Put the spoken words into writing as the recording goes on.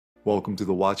Welcome to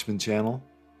the Watchman channel.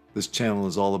 This channel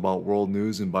is all about world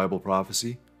news and Bible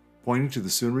prophecy, pointing to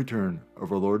the soon return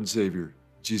of our Lord and Savior,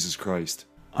 Jesus Christ.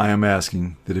 I am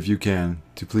asking that if you can,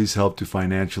 to please help to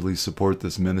financially support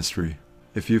this ministry.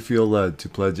 If you feel led to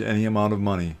pledge any amount of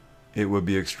money, it would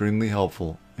be extremely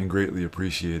helpful and greatly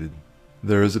appreciated.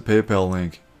 There is a PayPal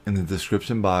link in the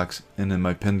description box and in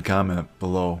my pinned comment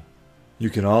below. You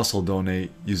can also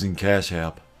donate using Cash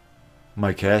App.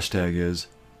 My cash tag is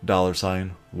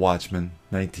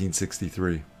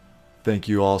 $Watchman1963. Thank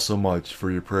you all so much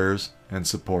for your prayers and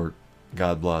support.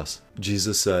 God bless.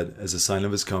 Jesus said, as a sign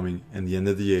of his coming and the end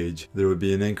of the age, there would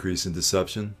be an increase in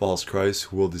deception, false Christs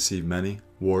who will deceive many,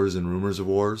 wars and rumors of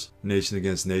wars, nation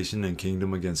against nation and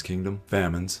kingdom against kingdom,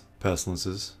 famines,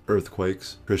 pestilences,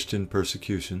 earthquakes, Christian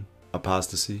persecution,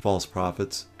 apostasy, false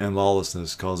prophets, and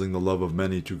lawlessness, causing the love of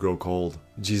many to grow cold.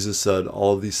 Jesus said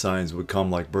all of these signs would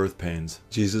come like birth pains.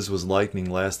 Jesus was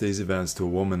likening last days events to a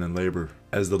woman in labor.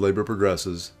 As the labor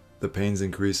progresses, the pains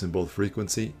increase in both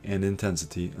frequency and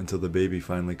intensity until the baby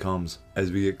finally comes.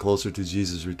 As we get closer to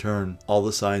Jesus' return, all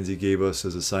the signs he gave us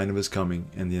as a sign of his coming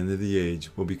and the end of the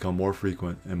age will become more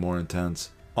frequent and more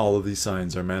intense. All of these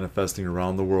signs are manifesting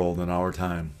around the world in our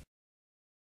time.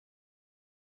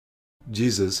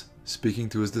 Jesus, speaking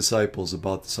to his disciples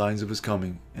about the signs of his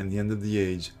coming and the end of the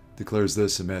age, declares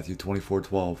this in Matthew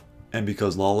 24:12. And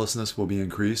because lawlessness will be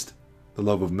increased, the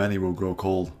love of many will grow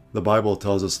cold. The Bible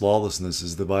tells us lawlessness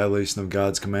is the violation of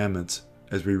God's commandments,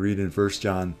 as we read in 1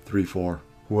 John 3:4.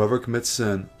 Whoever commits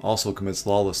sin also commits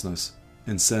lawlessness,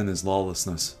 and sin is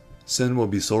lawlessness. Sin will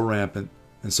be so rampant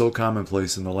and so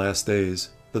commonplace in the last days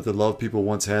that the love people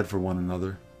once had for one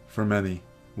another, for many,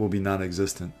 will be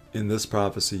non-existent. In this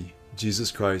prophecy,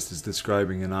 Jesus Christ is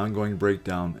describing an ongoing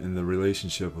breakdown in the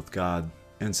relationship with God.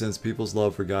 And since people's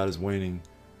love for God is waning,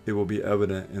 it will be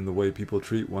evident in the way people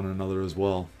treat one another as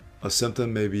well. A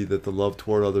symptom may be that the love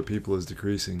toward other people is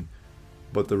decreasing,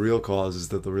 but the real cause is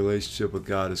that the relationship with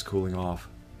God is cooling off.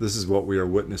 This is what we are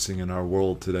witnessing in our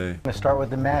world today. I'm going to start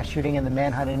with the mass shooting and the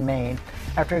manhunt in Maine.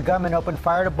 After a gunman opened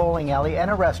fire at a bowling alley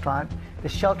and a restaurant, the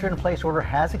shelter-in-place order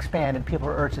has expanded. People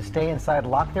are urged to stay inside,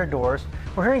 lock their doors.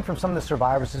 We're hearing from some of the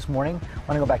survivors this morning. I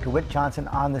want to go back to Whit Johnson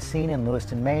on the scene in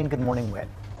Lewiston, Maine. Good morning, Whit.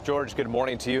 George, good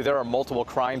morning to you. There are multiple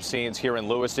crime scenes here in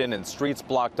Lewiston and streets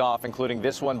blocked off, including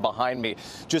this one behind me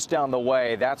just down the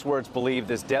way. That's where it's believed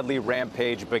this deadly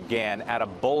rampage began, at a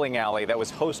bowling alley that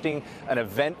was hosting an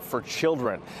event for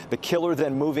children. The killer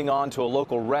then moving on to a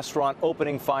local restaurant,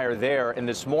 opening fire there, and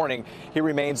this morning he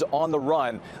remains on the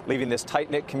run, leaving this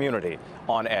tight-knit community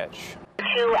on edge.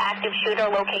 2 active shooter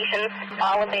locations,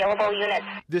 all available units.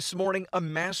 This morning, a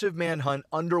massive manhunt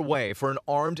underway for an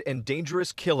armed and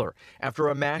dangerous killer after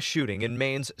a mass shooting in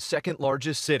Maine's second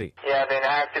largest city. We have an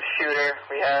active shooter.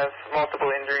 We have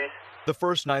multiple injuries. The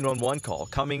first 911 call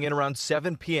coming in around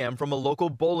 7 p.m. from a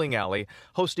local bowling alley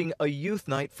hosting a youth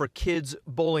night for Kids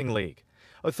Bowling League.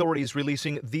 Authorities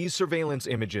releasing these surveillance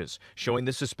images showing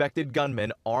the suspected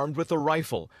gunman armed with a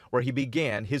rifle where he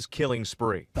began his killing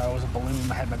spree. There was a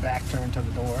balloon. I had my back turned to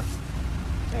the door,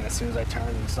 and as soon as I turned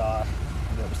and saw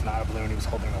that it was not a balloon, he was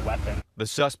holding a weapon. The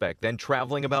suspect then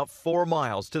traveling about 4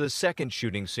 miles to the second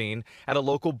shooting scene at a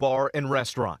local bar and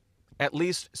restaurant. At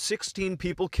least 16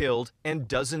 people killed and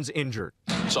dozens injured.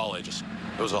 It's all ages.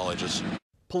 It was all ages.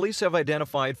 Police have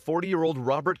identified 40-year-old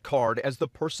Robert Card as the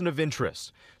person of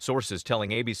interest. Sources telling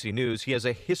ABC News he has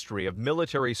a history of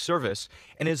military service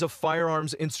and is a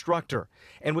firearms instructor,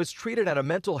 and was treated at a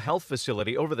mental health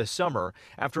facility over the summer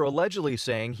after allegedly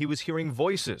saying he was hearing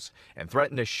voices and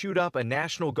threatened to shoot up a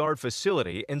National Guard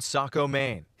facility in Saco,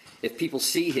 Maine. If people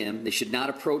see him, they should not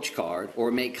approach Card or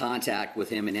make contact with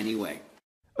him in any way.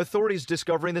 Authorities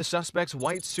discovering the suspect's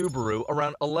white Subaru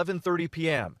around 11:30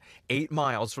 p.m., 8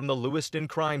 miles from the Lewiston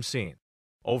crime scene.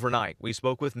 Overnight, we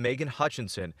spoke with Megan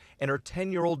Hutchinson and her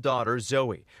 10-year-old daughter,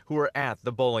 Zoe, who were at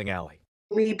the bowling alley.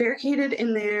 We barricaded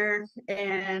in there,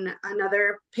 and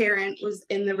another parent was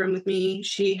in the room with me.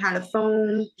 She had a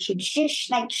phone. It's just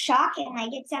like shocking,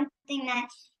 like it's something that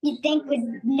you'd think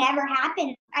would never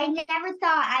happen. I never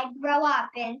thought I'd grow up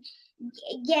and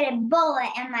get a bullet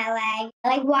in my leg.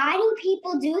 Like, why do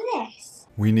people do this?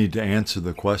 We need to answer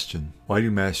the question, why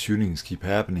do mass shootings keep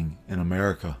happening in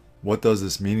America? What does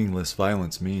this meaningless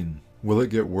violence mean? Will it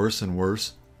get worse and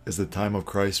worse as the time of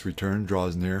Christ's return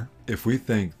draws near? If we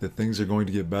think that things are going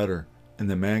to get better and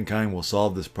that mankind will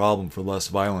solve this problem for less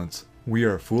violence, we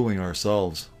are fooling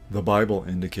ourselves. The Bible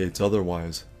indicates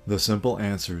otherwise. The simple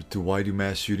answer to why do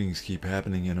mass shootings keep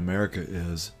happening in America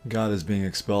is, God is being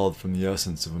expelled from the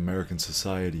essence of American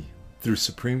society. Through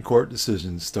Supreme Court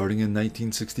decisions starting in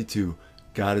 1962,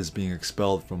 God is being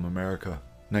expelled from America.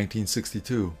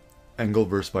 1962, Engel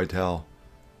v. Vitale.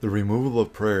 The removal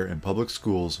of prayer in public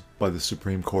schools by the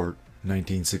Supreme Court.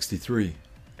 1963.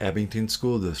 Abington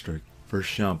School District v.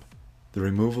 Schempp. The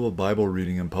removal of Bible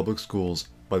reading in public schools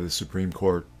by the Supreme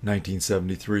Court.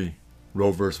 1973.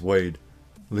 Roe v. Wade.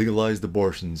 Legalized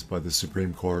abortions by the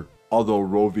Supreme Court. Although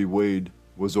Roe v. Wade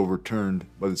was overturned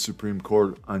by the Supreme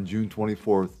Court on June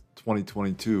 24,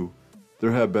 2022,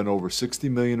 there have been over 60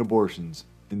 million abortions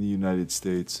in the United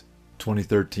States.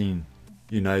 2013.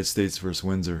 United States v.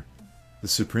 Windsor. The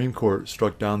Supreme Court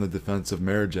struck down the Defense of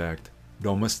Marriage Act.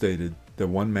 DOMA stated that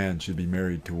one man should be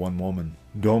married to one woman.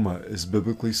 DOMA is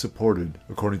biblically supported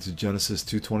according to Genesis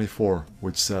 2:24,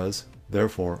 which says,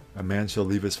 "Therefore a man shall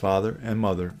leave his father and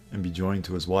mother and be joined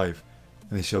to his wife,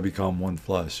 and they shall become one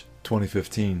flesh."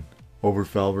 2015.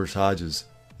 Obergefell v. Hodges.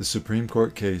 The Supreme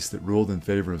Court case that ruled in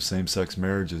favor of same-sex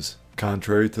marriages.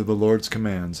 Contrary to the Lord's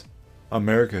commands,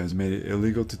 America has made it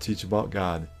illegal to teach about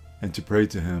God and to pray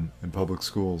to Him in public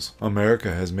schools.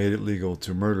 America has made it legal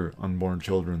to murder unborn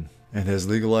children and has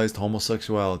legalized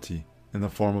homosexuality in the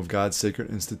form of God's sacred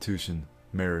institution,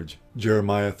 marriage.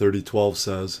 Jeremiah 30:12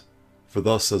 says, "For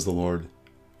thus says the Lord,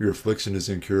 your affliction is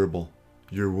incurable,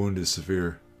 your wound is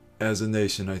severe." As a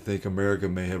nation, I think America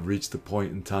may have reached the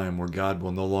point in time where God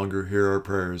will no longer hear our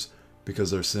prayers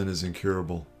because our sin is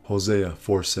incurable. Hosea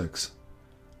 4:6.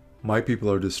 My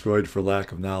people are destroyed for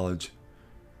lack of knowledge.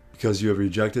 Because you have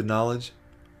rejected knowledge,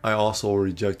 I also will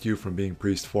reject you from being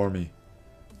priest for me.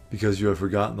 Because you have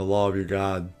forgotten the law of your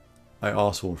God, I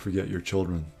also will forget your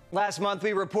children. Last month,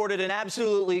 we reported an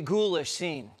absolutely ghoulish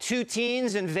scene. Two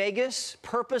teens in Vegas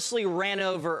purposely ran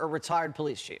over a retired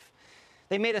police chief.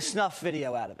 They made a snuff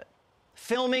video out of it,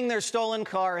 filming their stolen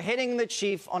car hitting the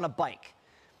chief on a bike.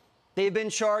 They've been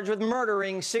charged with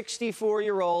murdering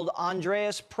 64-year-old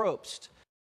Andreas Probst.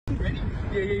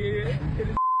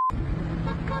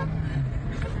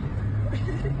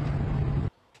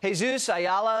 Jesus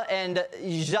Ayala and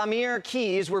Jamir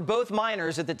Keys were both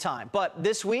minors at the time, but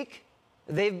this week,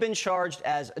 they've been charged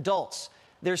as adults.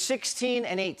 They're 16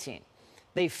 and 18.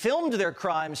 They filmed their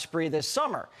crime spree this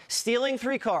summer, stealing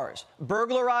 3 cars,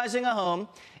 burglarizing a home,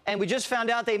 and we just found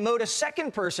out they mowed a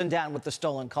second person down with the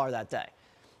stolen car that day,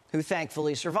 who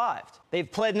thankfully survived. They've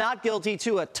pled not guilty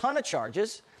to a ton of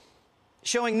charges,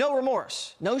 showing no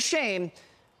remorse, no shame.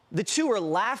 The two were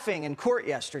laughing in court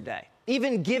yesterday,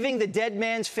 even giving the dead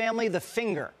man's family the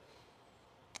finger.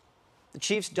 The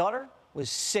chief's daughter was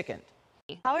sickened.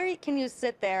 How can you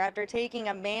sit there after taking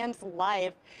a man's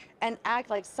life and act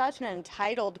like such an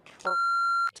entitled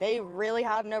They really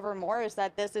have no remorse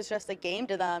that this is just a game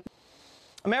to them.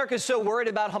 America's so worried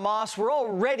about Hamas, we're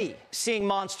already seeing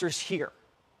monsters here.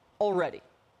 Already.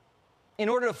 In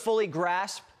order to fully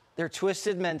grasp their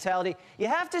twisted mentality, you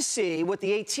have to see what the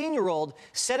 18-year-old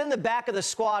said in the back of the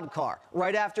squad car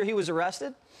right after he was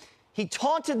arrested. He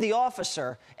taunted the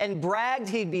officer and bragged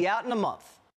he'd be out in a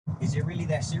month. Is it really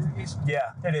that serious?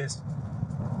 Yeah, it is.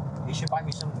 You should buy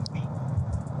me something to eat.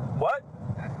 What?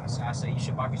 I say you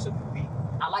should buy me something to eat.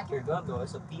 I like your gun though.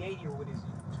 It's a P80 or what is it?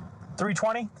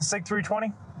 320? The SIG 320?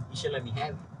 You should let me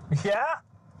have it. Yeah?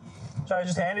 Should I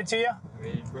just hand it to you?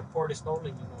 Report it stolen,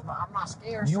 you know. But I'm not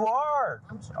scared. You are.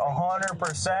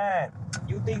 100%.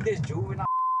 You think this juvenile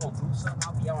will do something?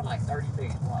 I'll be on like 30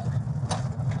 days. What?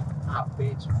 Ah,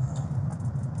 bitch.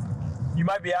 You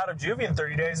might be out of juvie in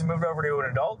 30 days and moved over to an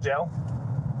adult jail.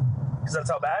 Because that's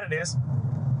how bad it is.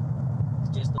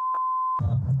 It's just a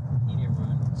hit and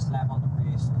run, slap on the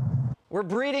wrist. We're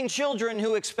breeding children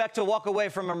who expect to walk away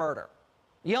from a murder.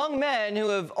 Young men who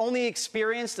have only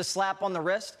experienced a slap on the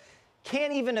wrist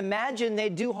can't even imagine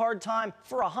they'd do hard time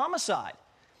for a homicide.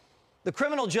 The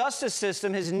criminal justice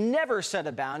system has never set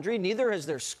a boundary, neither has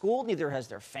their school, neither has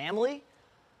their family.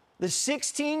 The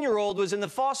 16-year-old was in the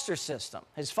foster system,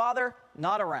 his father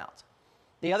not around.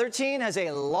 The other teen has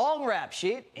a long rap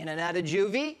sheet, in and out of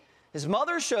juvie. His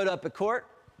mother showed up at court,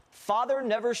 father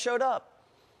never showed up.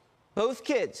 Both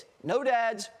kids, no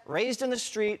dads, raised in the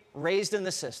street, raised in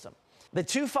the system. The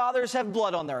two fathers have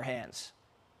blood on their hands.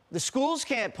 The schools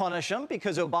can't punish them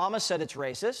because Obama said it's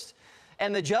racist.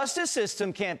 And the justice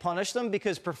system can't punish them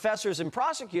because professors and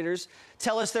prosecutors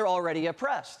tell us they're already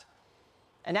oppressed.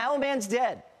 And now a man's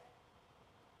dead.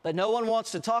 But no one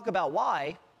wants to talk about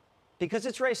why, because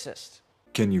it's racist.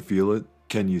 Can you feel it?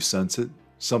 Can you sense it?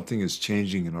 Something is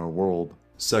changing in our world.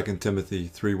 2 Timothy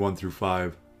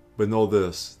 3:1-5. But know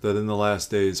this, that in the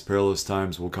last days perilous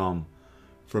times will come.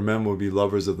 For men will be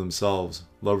lovers of themselves,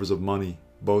 lovers of money,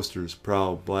 boasters,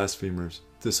 proud, blasphemers,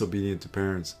 disobedient to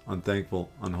parents,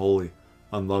 unthankful, unholy,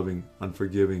 unloving,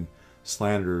 unforgiving,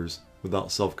 slanderers,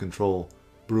 without self-control,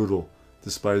 brutal,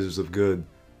 despisers of good,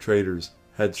 traitors,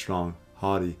 headstrong,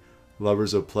 haughty,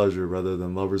 lovers of pleasure rather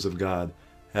than lovers of God,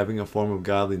 having a form of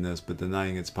godliness but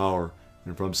denying its power,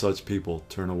 and from such people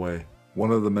turn away.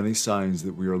 One of the many signs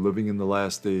that we are living in the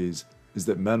last days is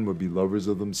that men would be lovers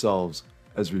of themselves,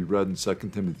 as we read in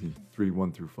 2 Timothy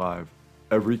 3:1-5.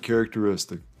 Every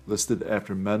characteristic listed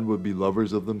after men would be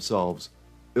lovers of themselves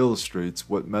illustrates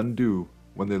what men do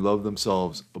when they love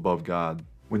themselves above God.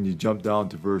 When you jump down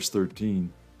to verse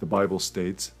 13, the Bible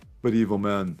states, "But evil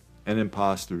men and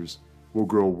impostors will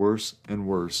grow worse and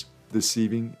worse,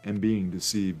 deceiving and being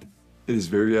deceived." It is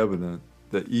very evident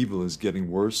that evil is getting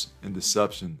worse and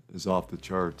deception is off the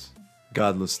charts.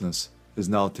 Godlessness has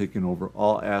now taken over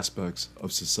all aspects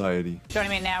of society. Joining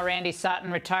me now, Randy Sutton,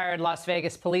 retired Las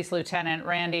Vegas police lieutenant.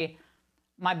 Randy,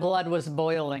 my blood was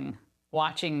boiling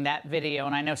watching that video,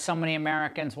 and I know so many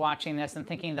Americans watching this and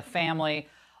thinking the family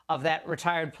of that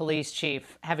retired police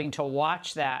chief having to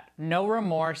watch that. No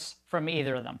remorse from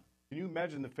either of them. Can you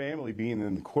imagine the family being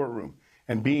in the courtroom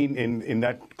and being in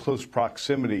that close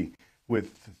proximity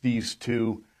with these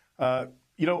two?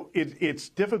 It's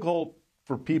difficult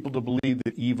for people to believe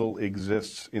that evil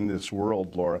exists in this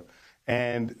world, Laura.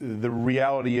 And the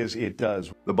reality is it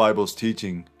does. The Bible's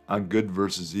teaching on good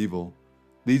versus evil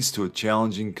leads to a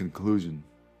challenging conclusion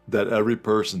that every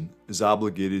person is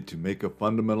obligated to make a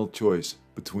fundamental choice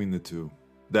between the two.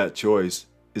 That choice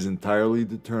is entirely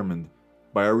determined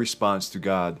by our response to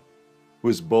God, who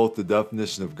is both the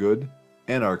definition of good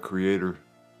and our Creator.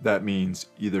 That means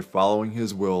either following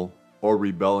His will or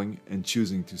rebelling and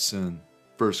choosing to sin.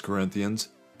 1 Corinthians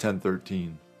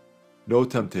 10:13. No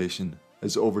temptation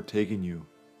has overtaken you,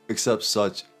 except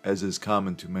such as is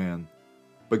common to man.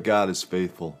 But God is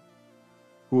faithful,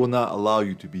 who will not allow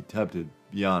you to be tempted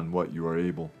beyond what you are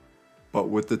able, but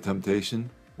with the temptation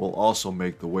will also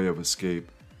make the way of escape,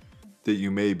 that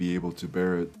you may be able to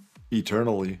bear it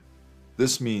eternally.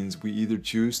 This means we either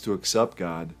choose to accept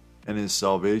God and His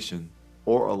salvation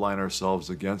or align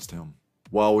ourselves against Him.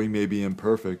 While we may be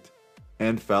imperfect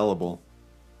and fallible,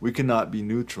 we cannot be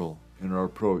neutral in our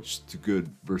approach to good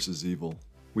versus evil.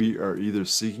 We are either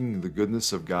seeking the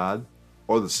goodness of God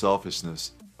or the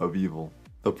selfishness of evil.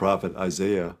 The prophet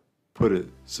Isaiah put it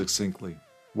succinctly,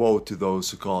 "Woe to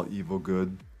those who call evil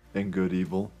good and good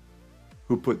evil,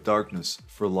 who put darkness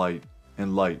for light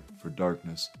and light for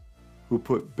darkness, who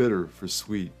put bitter for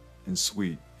sweet and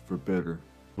sweet for bitter."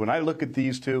 When I look at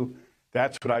these two,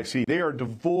 that's what I see. They are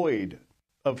devoid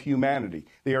of humanity.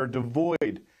 They are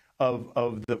devoid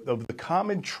of the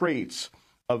common traits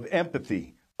of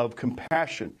empathy, of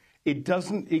compassion. It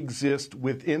doesn't exist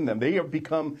within them. They have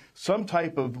become some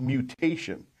type of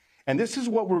mutation. And this is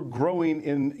what we're growing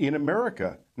in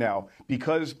America now,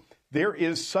 because there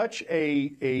is such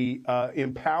a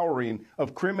empowering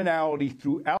of criminality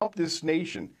throughout this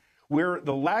nation, where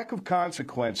the lack of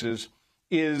consequences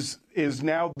is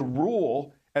now the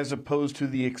rule as opposed to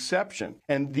the exception.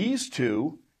 And these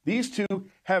two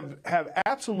have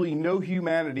absolutely no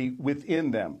humanity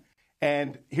within them.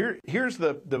 And here's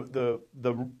the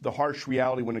harsh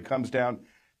reality when it comes down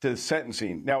to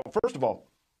sentencing. Now, first of all,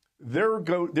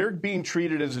 they're being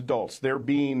treated as adults. They're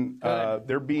being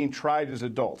tried as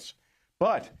adults.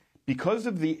 But because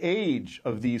of the age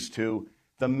of these two,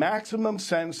 the maximum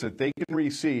sentence that they can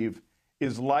receive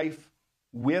is life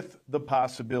with the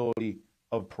possibility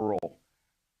of parole.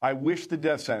 I wish the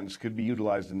death sentence could be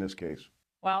utilized in this case.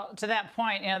 Well, to that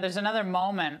point, there's another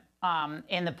moment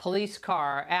in the police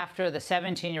car after the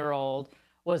 17-year-old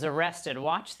was arrested.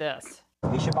 Watch this.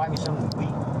 You should buy me something to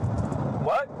eat.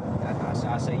 What?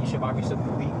 I say you should buy me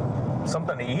something to eat.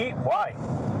 Something to eat? Why?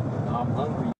 I'm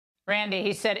hungry. Randy,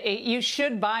 he said, you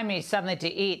should buy me something to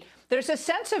eat. There's a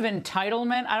sense of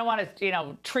entitlement. I don't want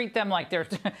to, treat them like they're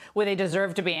where they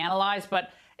deserve to be analyzed.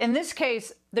 But in this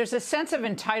case, there's a sense of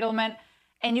entitlement.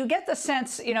 And you get the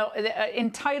sense,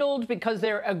 entitled because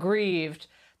they're aggrieved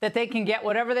that they can get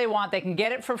whatever they want. They can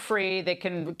get it for free. They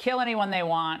can kill anyone they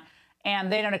want.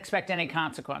 And they don't expect any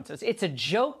consequences. It's a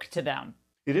joke to them.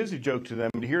 It is a joke to them.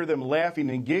 To hear them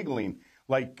laughing and giggling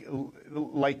like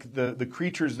the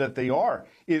creatures that they are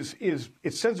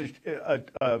it sends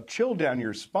a chill down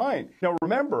your spine. Now,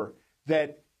 remember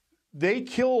that they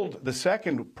killed the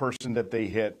second person that they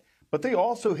hit, but they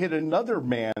also hit another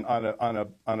man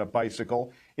on a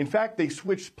bicycle. In fact, they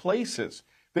switched places.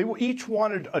 They each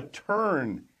wanted a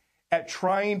turn at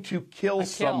trying to kill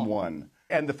someone.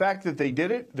 And the fact that they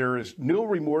did it, there is no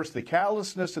remorse, the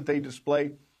callousness that they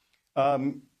display.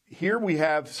 Here we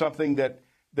have something that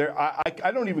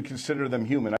I don't even consider them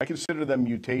human. I consider them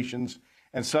mutations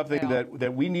and something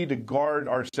that we need to guard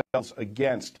ourselves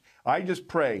against. I just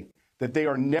pray that they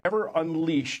are never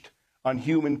unleashed on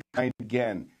humankind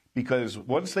again, because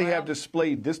once they have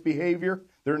displayed this behavior,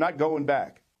 they're not going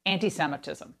back.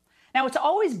 Anti-Semitism. Now, it's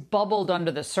always bubbled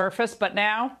under the surface, but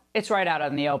now it's right out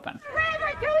in the open.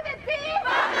 River to the sea!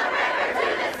 From the river to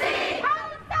the sea!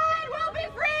 Palestine will be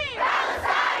free!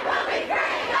 Palestine will be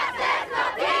free! Justice, no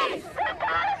peace!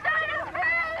 Palestine is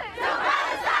free! No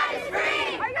Palestine is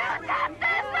free! No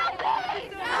justice, no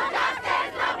peace! No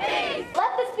justice, no peace!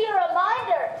 Let this be a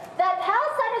reminder that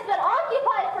Palestine has been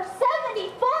occupied for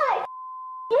 75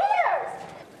 years!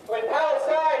 When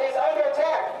Palestine is under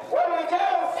attack, what do we do?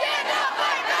 Stand up,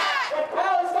 fight back! When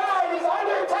Palestine is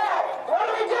under attack, what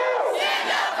do we do? Stand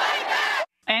up, fight back!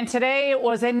 And today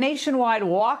was a nationwide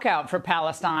walkout for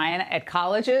Palestine at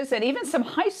colleges and even some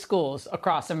high schools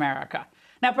across America.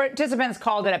 Now, participants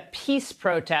called it a peace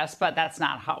protest, but that's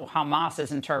not how Hamas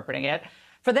is interpreting it.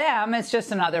 For them, it's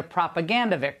just another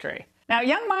propaganda victory. Now,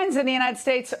 young minds in the United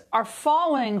States are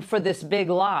falling for this big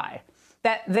lie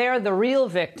that they're the real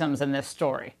victims in this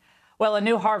story. Well, a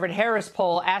new Harvard-Harris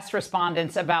poll asked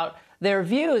respondents about their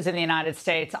views in the United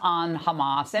States on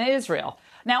Hamas and Israel.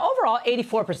 Now, overall,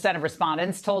 84% of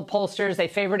respondents told pollsters they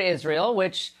favored Israel,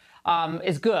 which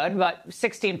is good, but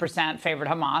 16% favored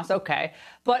Hamas. Okay.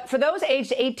 But for those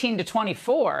aged 18 to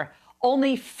 24,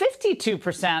 only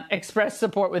 52% expressed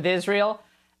support with Israel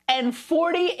and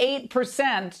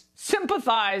 48%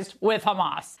 sympathized with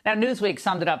Hamas. Now, Newsweek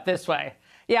summed it up this way.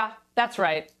 Yeah, that's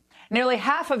right. Nearly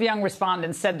half of young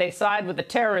respondents said they side with the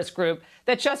terrorist group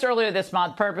that just earlier this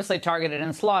month purposely targeted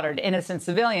and slaughtered innocent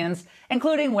civilians,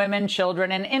 including women,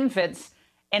 children, and infants,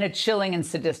 in a chilling and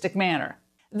sadistic manner.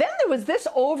 Then there was this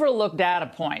overlooked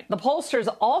data point. The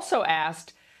pollsters also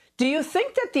asked, do you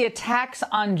think that the attacks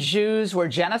on Jews were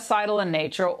genocidal in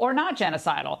nature or not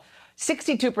genocidal?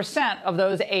 62% of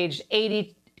those aged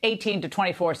 18 to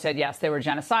 24 said yes, they were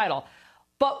genocidal.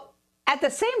 But at the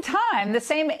same time, the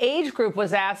same age group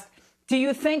was asked, do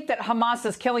you think that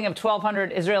Hamas's killing of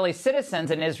 1,200 Israeli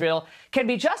citizens in Israel can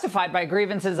be justified by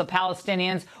grievances of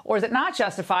Palestinians, or is it not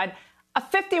justified? A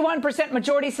 51%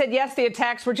 majority said yes, the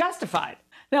attacks were justified.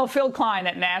 Now, Phil Klein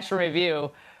at National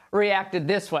Review reacted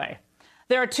this way.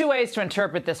 There are two ways to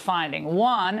interpret this finding.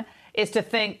 One is to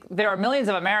think there are millions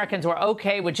of Americans who are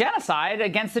okay with genocide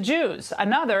against the Jews.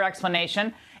 Another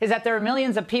explanation is that there are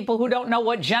millions of people who don't know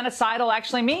what genocidal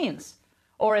actually means.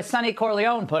 Or as Sonny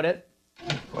Corleone put it,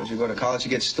 once you go to college,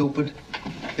 you get stupid.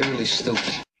 You're really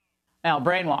stupid. Now,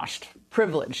 brainwashed,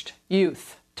 privileged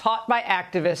youth, taught by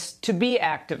activists to be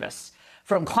activists.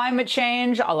 From climate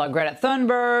change, a la Greta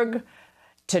Thunberg,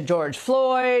 to George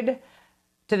Floyd,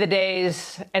 to the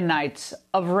days and nights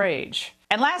of rage.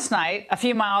 And last night, a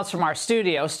few miles from our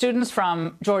studio, students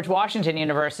from George Washington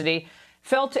University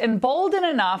felt emboldened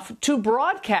enough to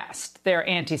broadcast their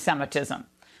anti-Semitism.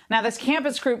 Now, this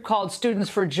campus group called Students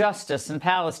for Justice in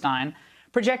Palestine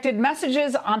projected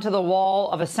messages onto the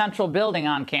wall of a central building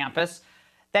on campus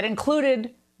that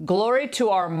included "Glory to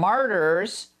our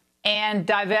martyrs" and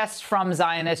 "Divest from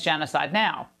Zionist genocide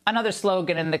now." Another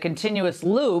slogan in the continuous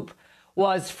loop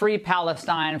was "Free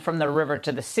Palestine from the river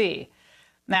to the sea."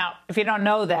 Now, if you don't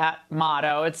know that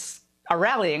motto, it's a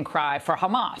rallying cry for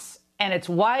Hamas, and it's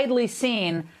widely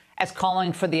seen as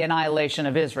calling for the annihilation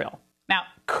of Israel. Now,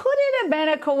 could it have been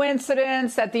a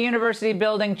coincidence that the university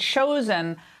building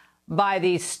chosen by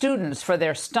these students for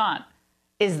their stunt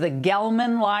is the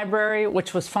Gelman Library,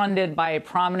 which was funded by a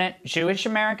prominent Jewish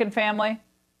American family?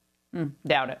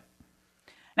 Doubt it.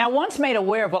 Now, once made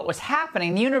aware of what was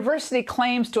happening, the university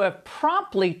claims to have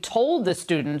promptly told the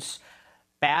students,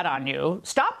 "Bad on you.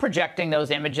 Stop projecting those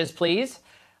images, please."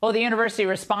 Well, the university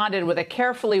responded with a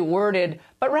carefully worded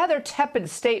but rather tepid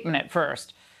statement at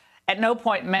first, at no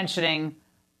point mentioning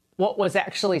what was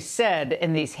actually said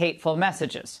in these hateful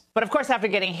messages. But of course, after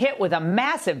getting hit with a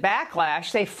massive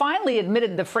backlash, they finally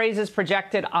admitted the phrases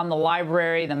projected on the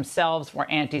library themselves were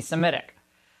anti-Semitic.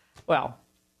 Well,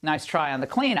 nice try on the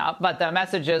cleanup, but the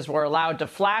messages were allowed to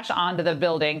flash onto the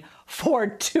building for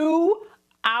 2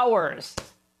 hours.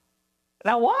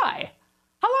 Now, why?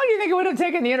 How long do you think it would have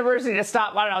taken the university to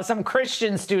stop, I don't know, some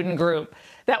Christian student group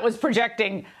that was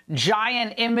projecting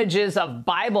giant images of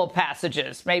Bible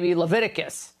passages, maybe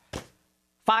Leviticus?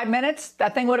 5 minutes?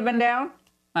 That thing would have been down?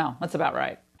 Well, that's about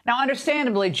right. Now,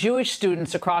 understandably, Jewish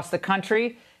students across the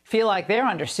country feel like they're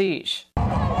under siege.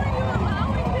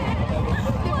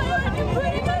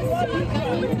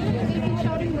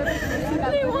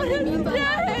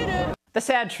 The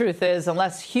sad truth is,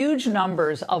 unless huge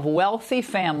numbers of wealthy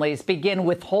families begin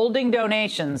withholding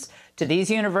donations to these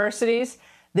universities,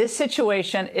 this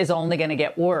situation is only going to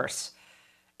get worse.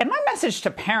 And my message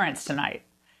to parents tonight: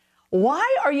 why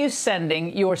are you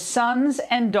sending your sons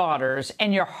and daughters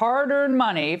and your hard-earned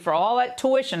money for all that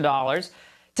tuition dollars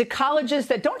to colleges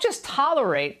that don't just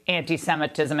tolerate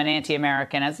anti-Semitism and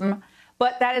anti-Americanism,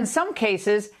 but that in some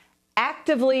cases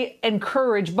actively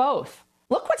encourage both.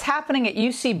 Look what's happening at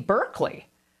UC Berkeley,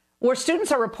 where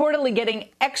students are reportedly getting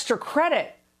extra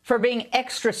credit for being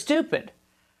extra stupid.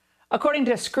 According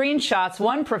to screenshots,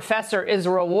 one professor is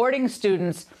rewarding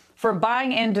students for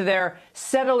buying into their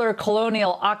settler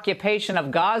colonial occupation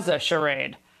of Gaza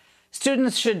charade.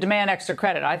 Students should demand extra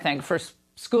credit, I think, for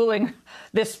schooling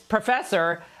this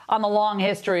professor on the long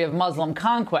history of Muslim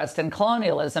conquest and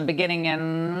colonialism beginning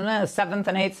in the 7th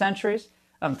and 8th centuries.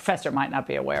 A professor might not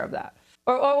be aware of that.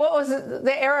 Or what was it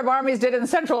the Arab armies did in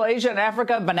Central Asia and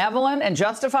Africa, benevolent and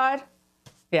justified?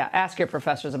 Yeah, ask your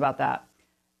professors about that.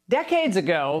 Decades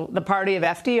ago, the party of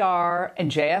FDR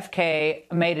and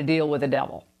JFK made a deal with the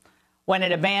devil when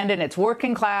it abandoned its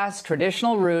working class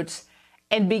traditional roots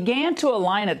and began to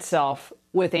align itself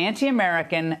with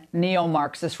anti-American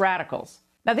neo-Marxist radicals.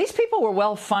 Now, these people were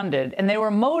well funded and they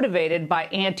were motivated by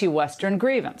anti-Western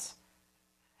grievance.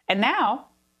 And now,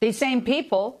 these same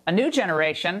people, a new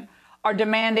generation, are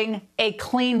demanding a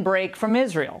clean break from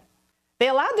Israel. They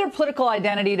allowed their political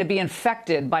identity to be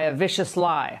infected by a vicious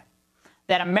lie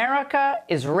that America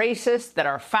is racist, that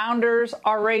our founders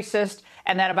are racist,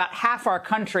 and that about half our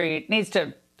country needs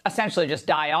to essentially just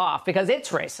die off because it's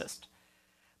racist.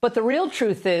 But the real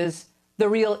truth is, the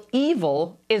real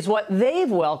evil is what they've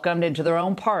welcomed into their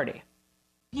own party.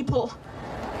 People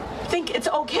think it's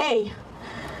okay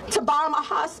to bomb a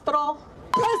hospital.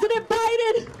 President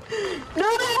Biden,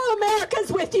 not all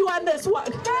America's with you on this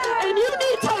one. And you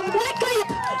need to wake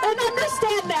up and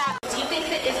understand that. Do you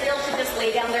think that Israel should just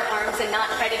lay down their arms and not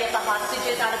try to get the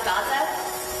hostages out of Gaza?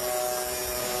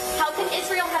 How can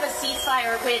Israel have a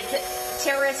ceasefire with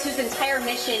terrorists whose entire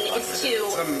mission is to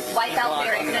wipe out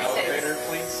their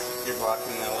existence? You're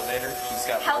blocking the elevator. She's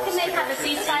got How can they have a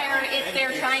ceasefire if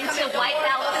they're trying to wipe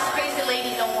out this crazy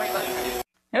lady? Don't worry about it.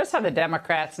 Notice how the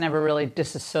Democrats never really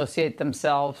disassociate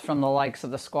themselves from the likes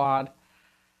of the squad.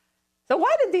 So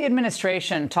why did the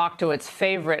administration talk to its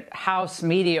favorite House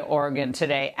media organ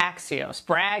today, Axios,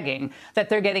 bragging that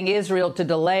they're getting Israel to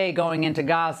delay going into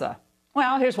Gaza?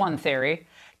 Well, here's one theory: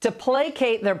 to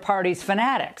placate their party's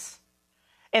fanatics.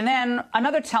 And then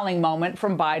another telling moment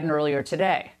from Biden earlier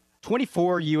today.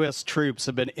 24 U.S. troops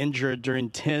have been injured during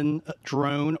 10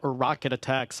 drone or rocket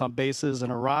attacks on bases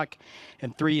in Iraq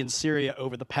and 3 in Syria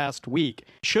over the past week.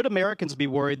 Should Americans be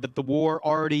worried that the war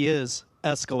already is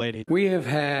escalating? We have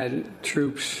had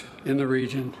troops in the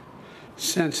region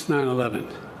since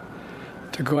 9/11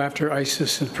 to go after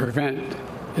ISIS and prevent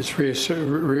its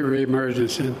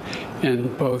reemergence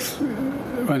in both,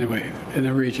 anyway, in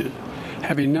the region,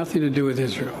 having nothing to do with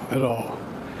Israel at all.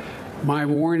 My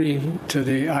warning to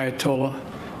the Ayatollah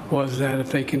was that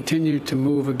if they continue to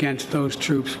move against those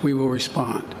troops, we will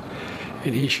respond,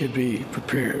 and he should be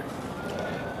prepared.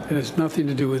 It has nothing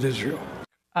to do with Israel.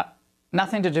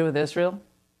 Nothing to do with Israel?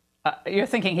 You're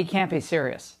thinking he can't be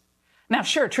serious. Now,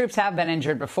 sure, troops have been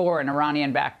injured before in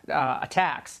Iranian-backed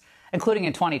attacks, including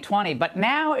in 2020, but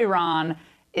now Iran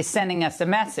is sending us a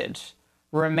message: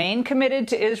 remain committed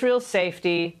to Israel's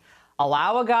safety,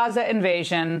 allow a Gaza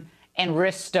invasion, and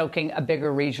risk stoking a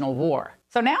bigger regional war.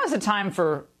 So now is the time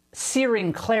for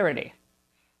searing clarity.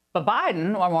 But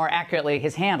Biden, or more accurately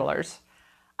his handlers,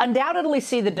 undoubtedly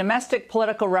see the domestic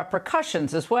political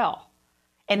repercussions as well.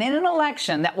 And in an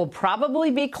election that will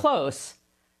probably be close,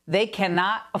 they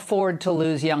cannot afford to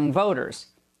lose young voters,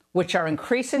 which are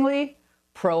increasingly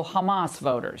pro-Hamas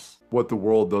voters. What the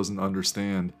world doesn't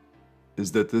understand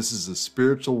is that this is a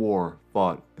spiritual war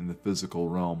fought in the physical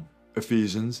realm.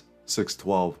 Ephesians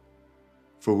 6:12.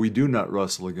 For we do not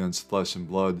wrestle against flesh and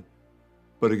blood,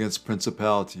 but against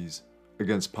principalities,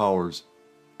 against powers,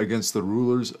 against the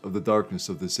rulers of the darkness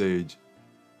of this age,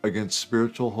 against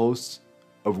spiritual hosts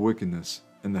of wickedness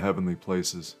in the heavenly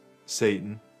places.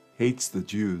 Satan hates the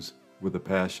Jews with a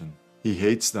passion. He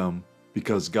hates them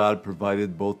because God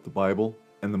provided both the Bible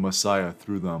and the Messiah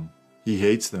through them. He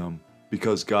hates them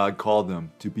because God called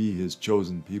them to be his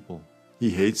chosen people.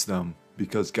 He hates them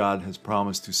because God has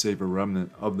promised to save a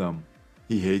remnant of them.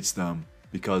 He hates them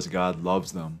because God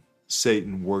loves them.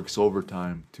 Satan works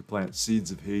overtime to plant seeds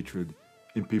of hatred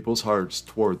in people's hearts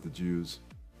toward the Jews.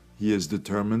 He is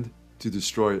determined to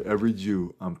destroy every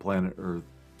Jew on planet Earth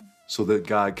so that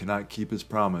God cannot keep his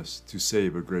promise to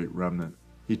save a great remnant.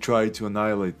 He tried to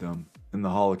annihilate them in the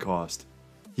Holocaust.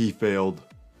 He failed.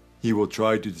 He will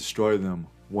try to destroy them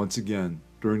once again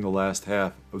during the last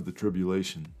half of the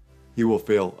tribulation. He will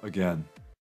fail again.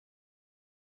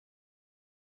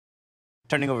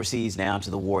 Turning overseas now to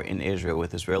the war in Israel.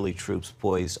 With Israeli troops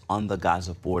poised on the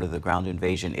Gaza border, the ground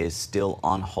invasion is still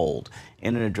on hold.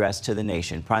 In an address to the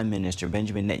nation, Prime Minister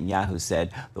Benjamin Netanyahu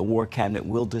said the war cabinet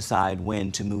will decide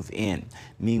when to move in.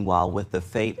 Meanwhile, with the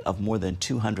fate of more than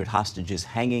 200 hostages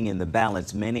hanging in the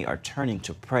balance, many are turning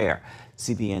to prayer.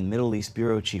 CBN Middle East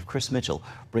Bureau Chief Chris Mitchell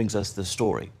brings us the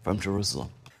story from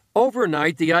Jerusalem.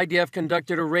 Overnight, the IDF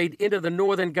conducted a raid into the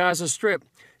northern Gaza Strip,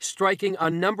 striking a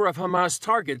number of Hamas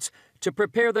targets to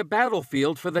prepare the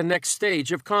battlefield for the next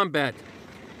stage of combat.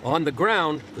 On the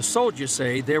ground, the soldiers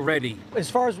say they're ready. As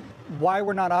far as why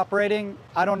we're not operating,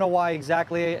 I don't know why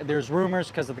exactly. There's rumors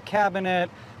because of the cabinet,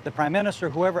 the prime minister,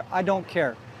 whoever. I don't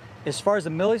care. As far as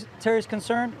the military is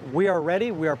concerned, we are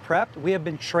ready, we are prepped, we have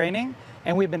been training,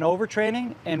 and we've been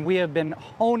overtraining, and we have been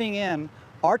honing in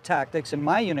our tactics, in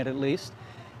my unit at least.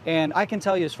 And I can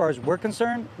tell you, as far as we're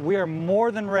concerned, we are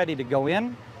more than ready to go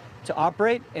in, to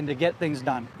operate, and to get things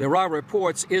done. There are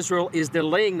reports Israel is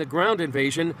delaying the ground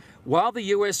invasion while the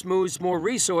U.S. moves more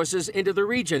resources into the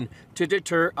region to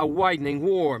deter a widening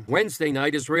war. Wednesday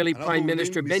night, Israeli Prime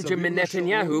Minister Benjamin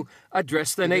Netanyahu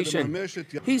addressed the nation.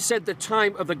 He said the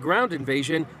time of the ground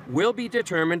invasion will be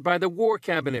determined by the war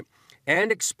cabinet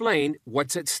and explained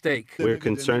what's at stake. We're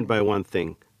concerned by one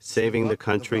thing: saving the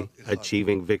country,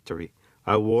 achieving victory.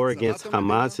 Our war against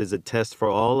Hamas is a test for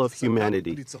all of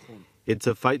humanity. It's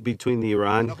a fight between the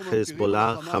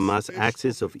Iran-Hezbollah-Hamas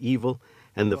axis of evil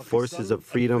and the forces of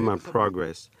freedom and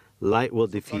progress. Light will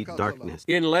defeat darkness.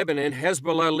 In Lebanon,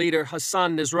 Hezbollah leader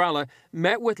Hassan Nasrallah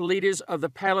met with leaders of the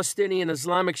Palestinian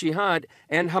Islamic Jihad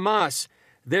and Hamas,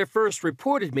 their first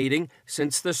reported meeting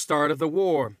since the start of the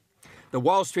war. The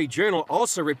Wall Street Journal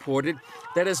also reported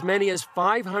that as many as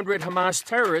 500 Hamas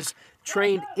terrorists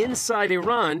trained inside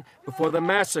Iran before the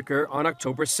massacre on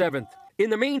October 7th. In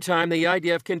the meantime, the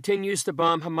IDF continues to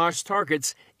bomb Hamas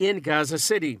targets in Gaza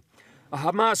City. A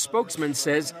Hamas spokesman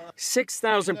says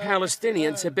 6,000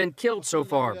 Palestinians have been killed so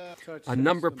far, a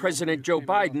number President Joe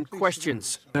Biden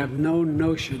questions. I have no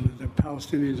notion that the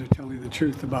Palestinians are telling the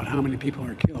truth about how many people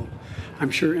are killed. I'm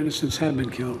sure innocents have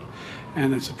been killed,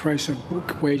 and it's the price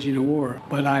of waging a war.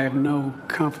 But I have no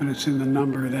confidence in the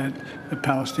number that the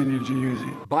Palestinians are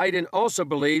using. Biden also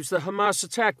believes the Hamas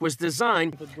attack was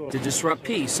designed to disrupt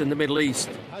peace in the Middle East.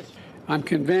 I'm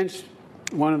convinced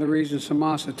one of the reasons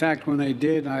Hamas attacked when they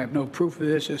did, I have no proof of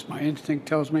this, as my instinct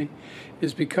tells me,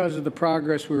 is because of the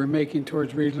progress we were making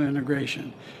towards regional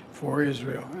integration for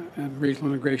Israel and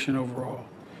regional integration overall.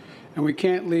 And we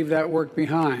can't leave that work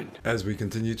behind. As we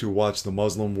continue to watch the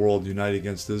Muslim world unite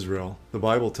against Israel, the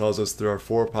Bible tells us there are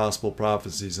 4 possible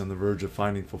prophecies on the verge of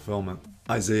finding fulfillment.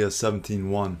 Isaiah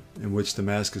 17:1, in which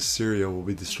Damascus, Syria will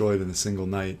be destroyed in a single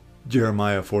night.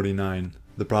 Jeremiah 49,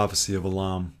 the prophecy of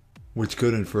Elam, which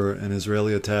could infer an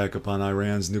Israeli attack upon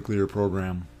Iran's nuclear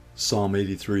program. Psalm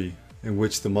 83, in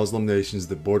which the Muslim nations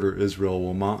that border Israel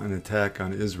will mount an attack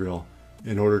on Israel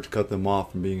in order to cut them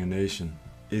off from being a nation.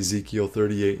 Ezekiel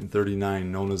 38 and 39,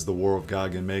 known as the War of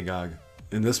Gog and Magog.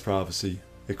 In this prophecy,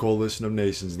 a coalition of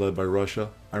nations led by Russia,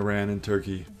 Iran, and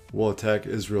Turkey will attack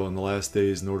Israel in the last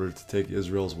days in order to take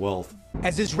Israel's wealth.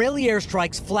 As Israeli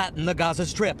airstrikes flatten the Gaza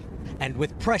Strip, and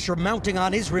with pressure mounting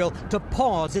on Israel to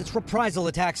pause its reprisal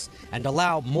attacks and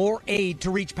allow more aid to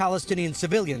reach Palestinian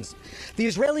civilians, the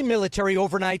Israeli military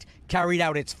overnight carried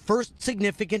out its first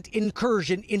significant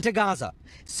incursion into Gaza,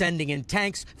 sending in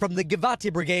tanks from the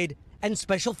Givati Brigade and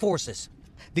Special Forces.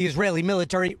 The Israeli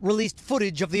military released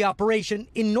footage of the operation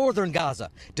in northern Gaza,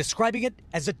 describing it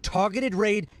as a targeted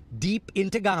raid deep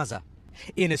into Gaza.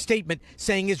 In a statement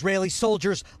saying Israeli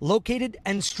soldiers located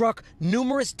and struck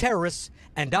numerous terrorists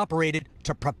and operated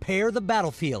to prepare the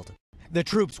battlefield. The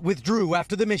troops withdrew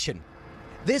after the mission.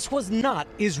 This was not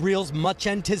Israel's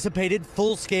much-anticipated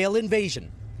full-scale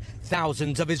invasion.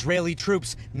 Thousands of Israeli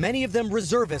troops, many of them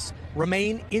reservists,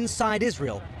 remain inside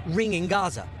Israel, ringing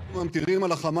Gaza.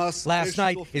 Last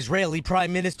night, Israeli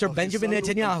Prime Minister Benjamin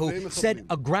Netanyahu said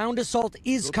a ground assault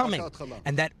is coming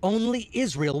and that only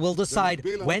Israel will decide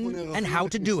when and how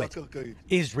to do it.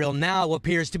 Israel now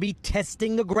appears to be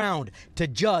testing the ground to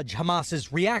judge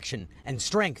Hamas's reaction and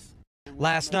strength.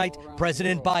 Last night,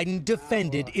 President Biden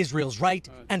defended Israel's right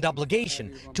and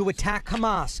obligation to attack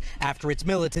Hamas after its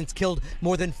militants killed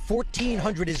more than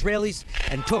 1,400 Israelis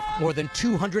and took more than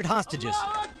 200 hostages.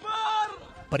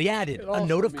 But he added a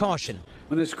note of caution.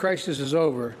 When this crisis is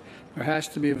over, there has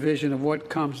to be a vision of what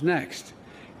comes next.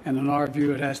 And in our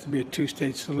view, it has to be a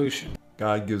 2-state solution.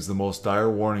 God gives the most dire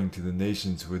warning to the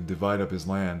nations who would divide up his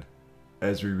land,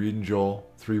 as we read in Joel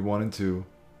 3:1 and 2,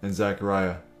 and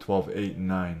Zechariah 12:8 and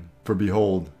 9. For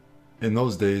behold, in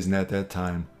those days and at that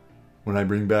time, when I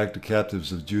bring back the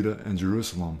captives of Judah and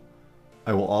Jerusalem,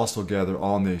 I will also gather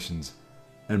all nations,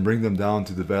 and bring them down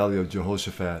to the valley of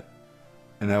Jehoshaphat,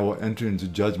 and I will enter into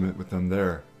judgment with them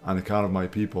there, on account of my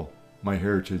people, my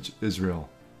heritage Israel,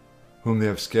 whom they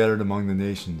have scattered among the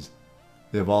nations.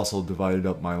 They have also divided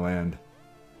up my land.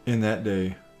 In that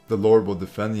day the Lord will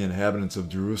defend the inhabitants of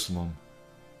Jerusalem.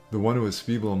 The one who is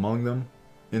feeble among them,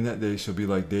 in that day shall be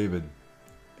like David,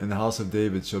 and the house of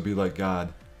David shall be like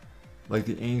God, like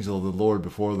the angel of the Lord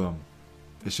before them.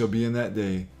 It shall be in that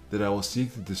day that I will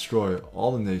seek to destroy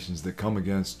all the nations that come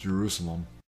against Jerusalem.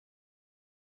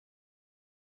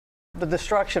 The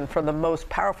destruction from the most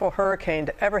powerful hurricane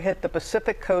to ever hit the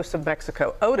Pacific coast of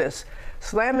Mexico, Otis,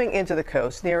 slamming into the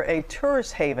coast near a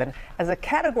tourist haven as a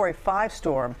Category 5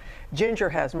 storm. Ginger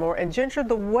has more. And Ginger,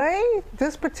 the way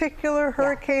this particular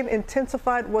hurricane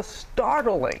intensified was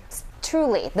startling.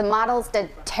 Truly, the models did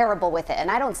terrible with it.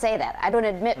 And I don't say that. I don't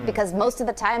admit, because most of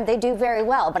the time they do very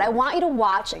well. But I want you to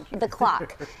watch the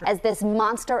clock as this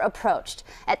monster approached.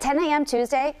 At 10 a.m.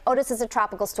 Tuesday, Otis is a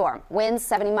tropical storm, winds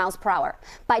 70 miles per hour.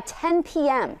 By 10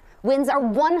 p.m., winds are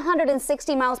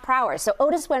 160 miles per hour. So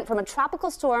Otis went from a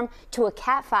tropical storm to a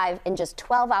Cat 5 in just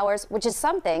 12 hours, which is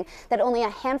something that only a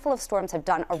handful of storms have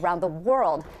done around the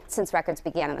world since records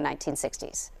began in the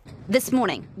 1960s. This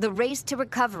morning, the race to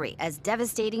recovery as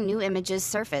devastating new images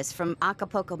surface from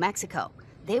Acapulco, Mexico.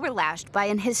 They were lashed by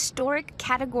an historic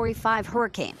Category 5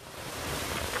 hurricane.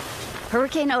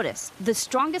 Hurricane Otis, the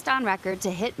strongest on record to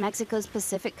hit Mexico's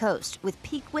Pacific coast, with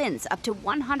peak winds up to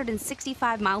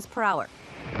 165 miles per hour.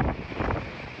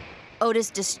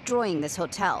 Otis destroying this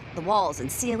hotel, the walls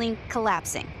and ceiling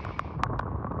collapsing.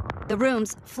 The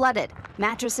rooms flooded,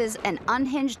 mattresses and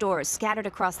unhinged doors scattered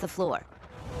across the floor.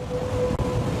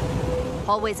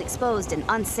 Hallways exposed and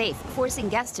unsafe, forcing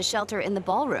guests to shelter in the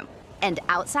ballroom. And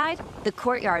outside, the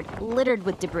courtyard littered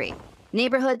with debris.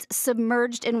 Neighborhoods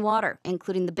submerged in water,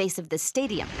 including the base of the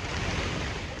stadium.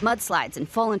 Mudslides and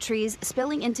fallen trees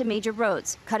spilling into major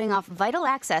roads, cutting off vital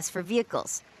access for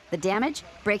vehicles. The damage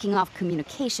breaking off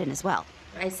communication as well.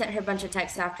 I sent her a bunch of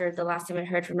texts after the last time I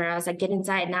heard from her. I was like, get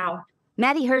inside now.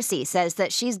 Maddie Hersey says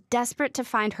that she's desperate to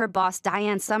find her boss,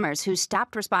 Diane Summers, who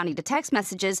stopped responding to text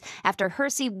messages after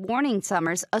Hersey warning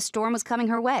Summers a storm was coming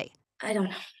her way. I don't know.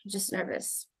 I'm just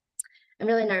nervous. I'm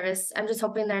really nervous. I'm just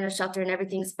hoping they're in a shelter and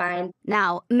everything's fine.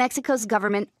 Now, Mexico's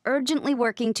government urgently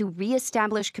working to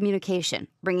reestablish communication,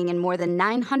 bringing in more than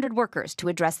 900 workers to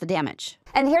address the damage.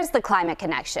 And here's the climate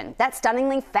connection. That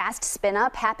stunningly fast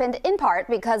spin-up happened in part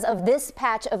because of this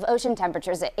patch of ocean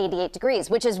temperatures at 88 degrees,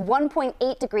 which is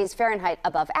 1.8 degrees Fahrenheit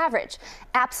above average.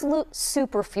 Absolute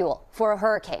super fuel for a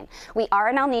hurricane. We are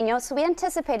in El Nino, so we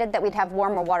anticipated that we'd have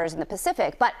warmer waters in the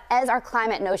Pacific. But as our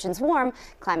climate and oceans warm,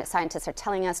 climate scientists are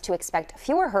telling us to expect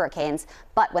fewer hurricanes.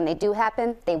 But when they do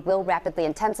happen, they will rapidly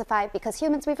intensify because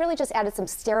humans, we've really just added some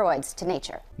steroids to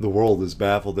nature. The world is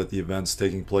baffled at the events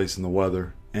taking place in the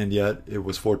weather. And yet, it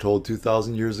was foretold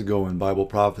 2,000 years ago in Bible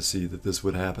prophecy that this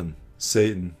would happen.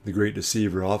 Satan, the great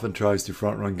deceiver, often tries to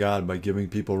front-run God by giving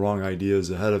people wrong ideas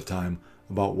ahead of time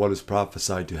about what is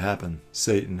prophesied to happen.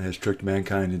 Satan has tricked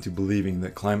mankind into believing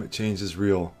that climate change is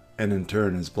real, and in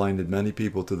turn has blinded many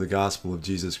people to the gospel of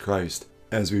Jesus Christ,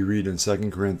 as we read in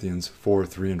 2 Corinthians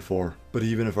 4:3 and 4. But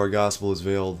even if our gospel is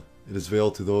veiled, it is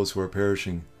veiled to those who are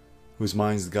perishing, whose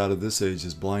minds the God of this age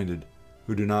has blinded,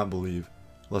 who do not believe,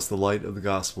 lest the light of the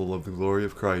gospel of the glory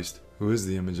of Christ, who is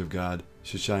the image of God,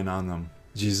 should shine on them.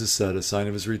 Jesus said a sign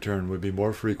of his return would be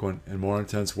more frequent and more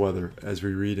intense weather, as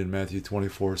we read in Matthew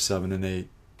 24:7 and 8.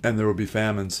 And there will be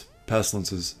famines,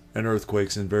 pestilences, and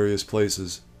earthquakes in various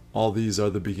places. All these are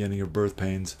the beginning of birth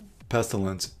pains.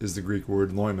 Pestilence is the Greek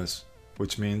word loimus,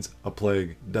 which means a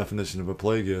plague. Definition of a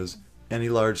plague is any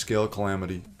large-scale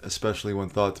calamity, especially when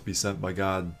thought to be sent by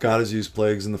God. God has used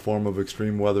plagues in the form of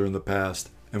extreme weather in the past,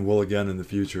 and will again in the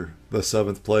future. The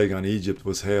 7th plague on Egypt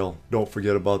was hail. Don't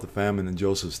forget about the famine in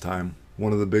Joseph's time.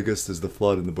 One of the biggest is the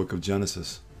flood in the book of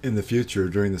Genesis. In the future,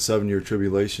 during the 7-year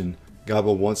tribulation, God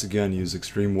will once again use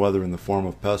extreme weather in the form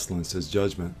of pestilence as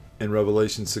judgment. In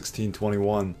Revelation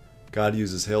 16:21, God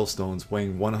uses hailstones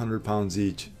weighing 100 pounds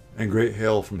each, and great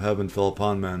hail from heaven fell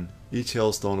upon men, each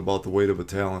hailstone about the weight of a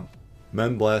talent.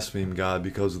 Men blasphemed God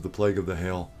because of the plague of the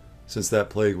hail, since that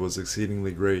plague was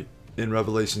exceedingly great. In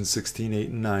Revelation 16:8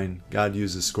 and 9, God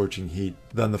uses scorching heat.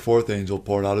 Then the 4th angel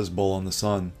poured out his bowl on the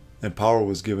sun, and power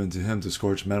was given to him to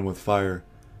scorch men with fire.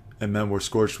 And men were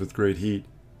scorched with great heat,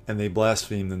 and they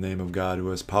blasphemed the name of God who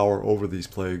has power over these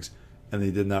plagues, and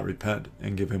they did not repent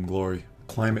and give him glory.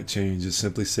 Climate change is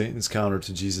simply Satan's counter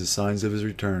to Jesus' signs of his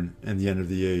return and the end of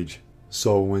the age.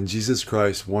 So when Jesus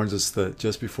Christ warns us that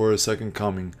just before his second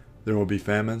coming there will be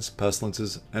famines,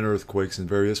 pestilences, and earthquakes in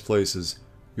various places,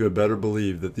 You had better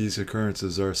believe that these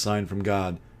occurrences are a sign from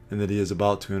God and that He is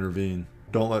about to intervene.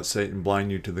 Don't let Satan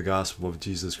blind you to the gospel of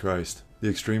Jesus Christ. The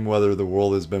extreme weather the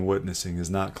world has been witnessing is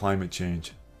not climate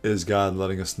change. It is God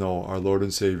letting us know our Lord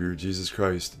and Savior, Jesus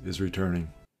Christ, is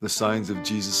returning. The signs of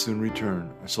Jesus' soon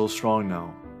return are so strong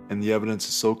now, and the evidence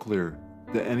is so clear,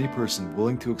 that any person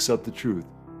willing to accept the truth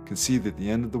can see that the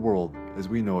end of the world, as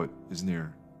we know it, is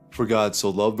near. For God so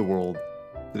loved the world,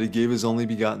 that He gave His only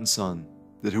begotten Son,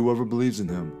 that whoever believes in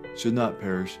Him should not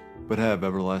perish, but have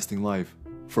everlasting life.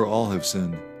 For all have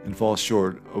sinned, and fall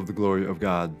short of the glory of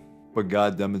God. But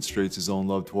God demonstrates His own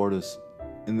love toward us,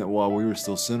 in that while we were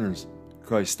still sinners,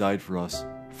 Christ died for us.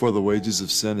 For the wages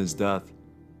of sin is death,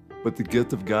 but the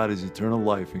gift of God is eternal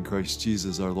life in Christ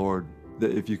Jesus our Lord.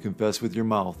 That if you confess with your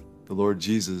mouth the Lord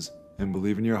Jesus, and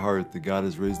believe in your heart that God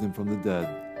has raised Him from the dead,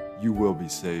 you will be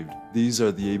saved. These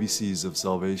are the ABCs of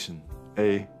salvation.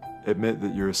 A. Admit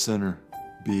that you're a sinner.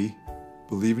 B.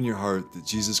 Believe in your heart that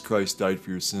Jesus Christ died for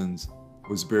your sins,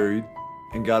 was buried,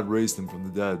 and God raised Him from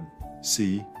the dead.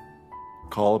 C.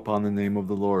 Call upon the name of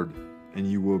the Lord, and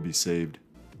you will be saved.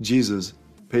 Jesus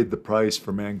paid the price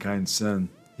for mankind's sin.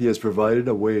 He has provided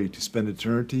a way to spend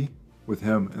eternity with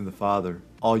Him and the Father.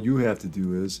 All you have to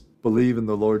do is believe in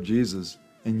the Lord Jesus,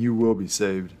 and you will be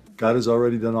saved. God has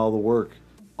already done all the work.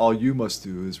 All you must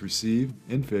do is receive,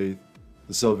 in faith,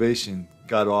 the salvation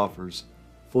God offers.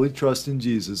 Fully trust in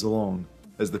Jesus alone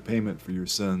as the payment for your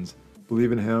sins.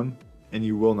 Believe in Him, and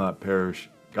you will not perish.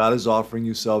 God is offering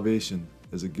you salvation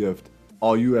as a gift.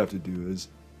 All you have to do is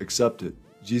accept it.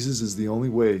 Jesus is the only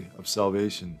way of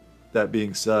salvation. That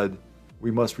being said,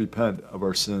 we must repent of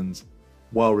our sins.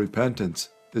 While repentance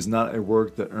is not a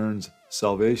work that earns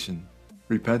salvation,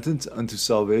 repentance unto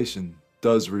salvation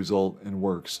does result in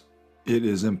works. It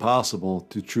is impossible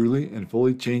to truly and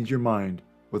fully change your mind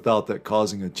without that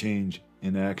causing a change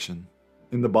in action.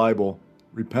 In the Bible,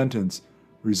 repentance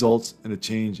results in a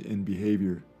change in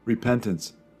behavior.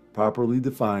 Repentance, properly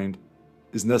defined,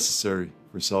 is necessary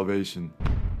for salvation.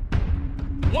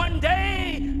 One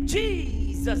day,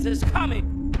 Jesus is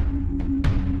coming.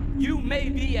 You may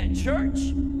be at church.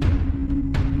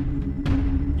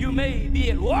 You may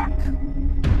be at work.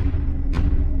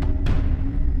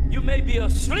 You may be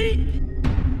asleep.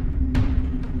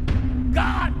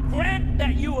 God grant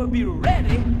that you will be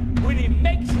ready when He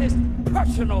makes His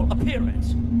personal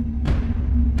appearance.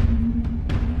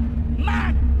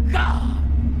 My God,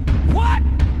 what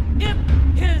if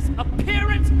His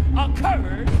appearance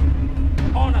occurs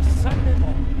on a Sunday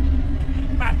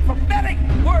morning? My prophetic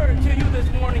word to you this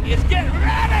morning is get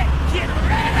ready! Get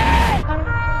ready!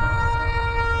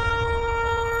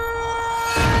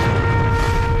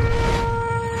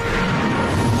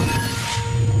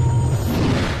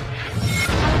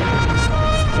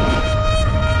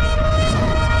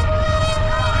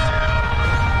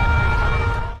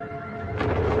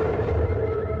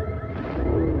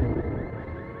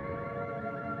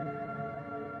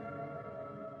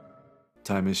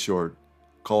 Time is short.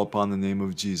 Call upon the name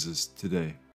of Jesus today.